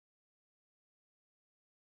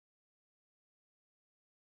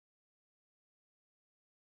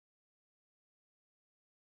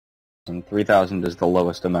and 3,000 is the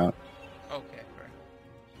lowest amount. Okay,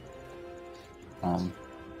 great.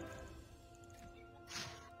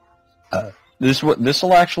 This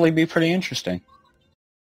will actually be pretty interesting.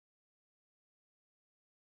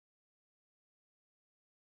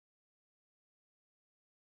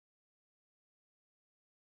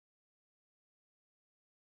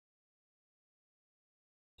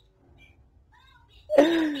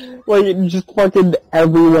 Like, just fucking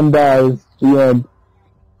everyone dies. The end.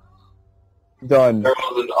 Done. There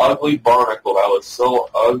was an ugly barnacle that was so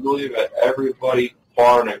ugly that everybody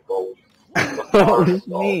barnacled. That was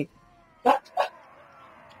me.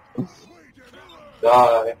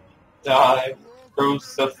 Die, die,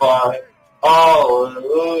 crucify,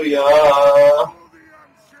 hallelujah.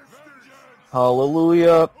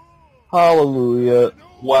 Hallelujah. Hallelujah.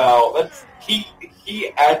 Wow, he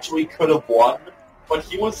actually could have won, but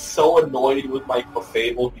he was so annoyed with my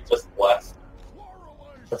clefable, he just left.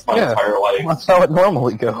 That's my entire life. That's how it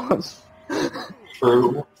normally goes.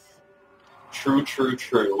 True. True.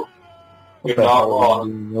 You're the not hell are wrong.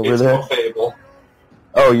 you doing over It's there? clefable.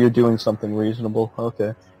 Oh, you're doing something reasonable.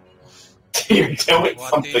 Okay. You're doing What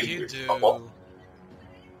something did you reasonable.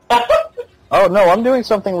 do? Oh, no, I'm doing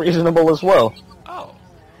something reasonable as well. Oh.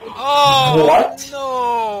 Oh! What?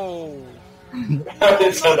 No!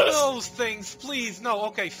 It's Not a- those things, please! No,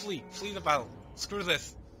 okay, flee. Flee the battle. Screw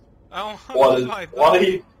this. I don't What want is? to fight What are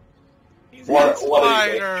them. you? These what are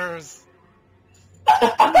you spiders!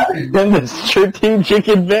 And the strategic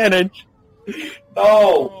advantage.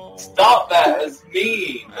 No! Stop that! It's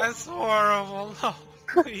mean! That's horrible. No,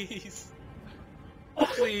 please.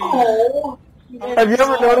 Please. Oh! Have you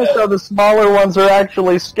ever noticed how the smaller ones are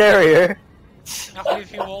actually scarier? I'll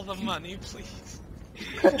give you all the money, please.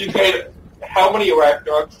 You paid. How many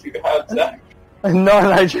Ragnaroks do you have, Zach? None,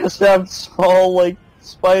 I just have small, like,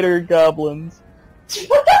 spider goblins.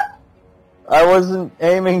 I wasn't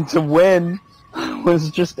aiming to win. I was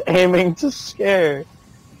just aiming to scare.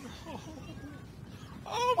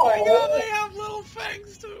 Oh my god, they have little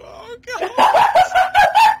fangs too. Oh god.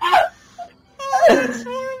 Oh, that's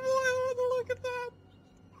horrible. I want to look at that.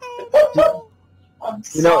 Oh no. I'm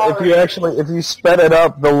You know, if you sped it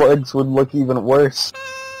up, the legs would look even worse.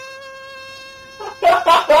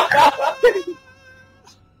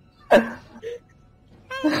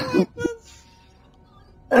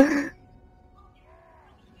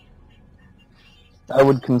 I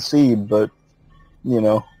would concede, but, you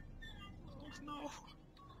know. Oh no.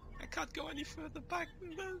 I can't go any further back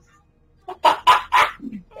than this.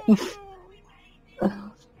 Oh,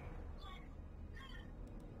 no.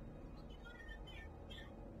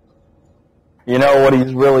 You know what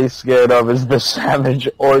he's really scared of is the savage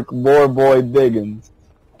orc war boy Biggins.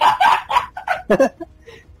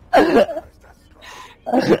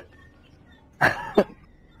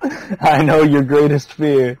 I know your greatest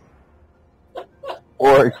fear.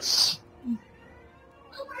 Orcs.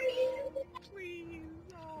 Please.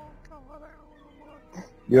 Oh god, I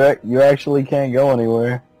don't want to. You actually can't go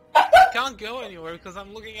anywhere. I can't go anywhere because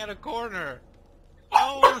I'm looking at a corner.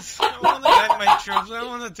 I want to get my troops. I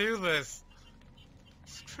want to do this.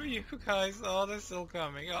 Screw you guys. Oh, they're still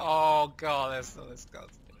coming. Oh god, they're so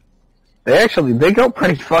disgusting. They go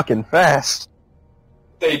pretty fucking fast.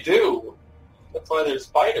 They do. That's why they're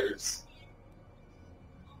spiders.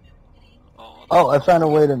 Oh, I found a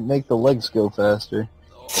way to make the legs go faster.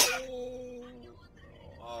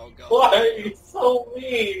 Oh god. Why are you so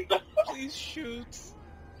mean? Please shoot.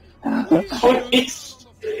 Please,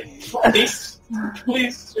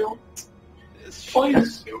 please shoot.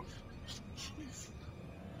 Please shoot.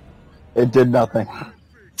 It did nothing.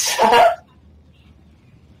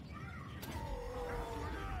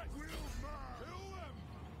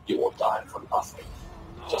 You will die for nothing.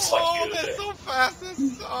 Just like you they're did. so fast.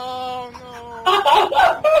 Oh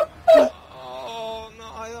no. Oh no,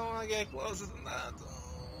 I don't want to get closer than that.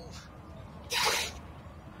 Oh.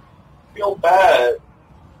 Feel bad.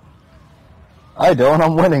 I don't,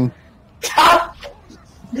 I'm winning.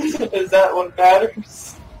 Is that what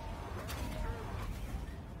matters?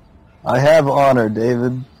 I have honor,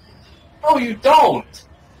 David. No, you don't.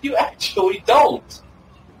 You actually don't.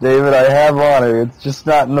 David, I have honor. It's just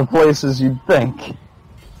not in the places you'd think.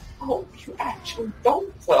 Oh, you actually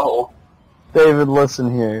don't, though. David,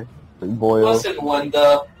 listen here, big boy. Listen,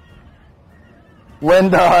 Linda.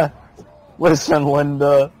 Linda! Listen,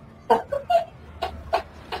 Linda.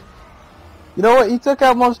 You know what? You took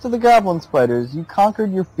out most of the goblin spiders. You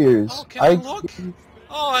conquered your fears. Oh, can I look?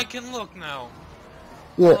 Oh, I can look now.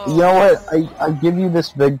 Yeah, Oh. you know what? I give you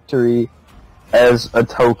this victory as a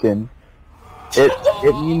token.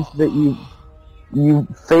 It means that you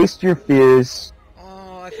faced your fears,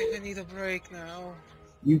 I think I need a break now.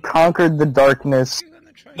 You conquered the darkness. You're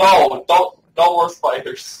gonna try. No, don't more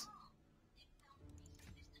spiders.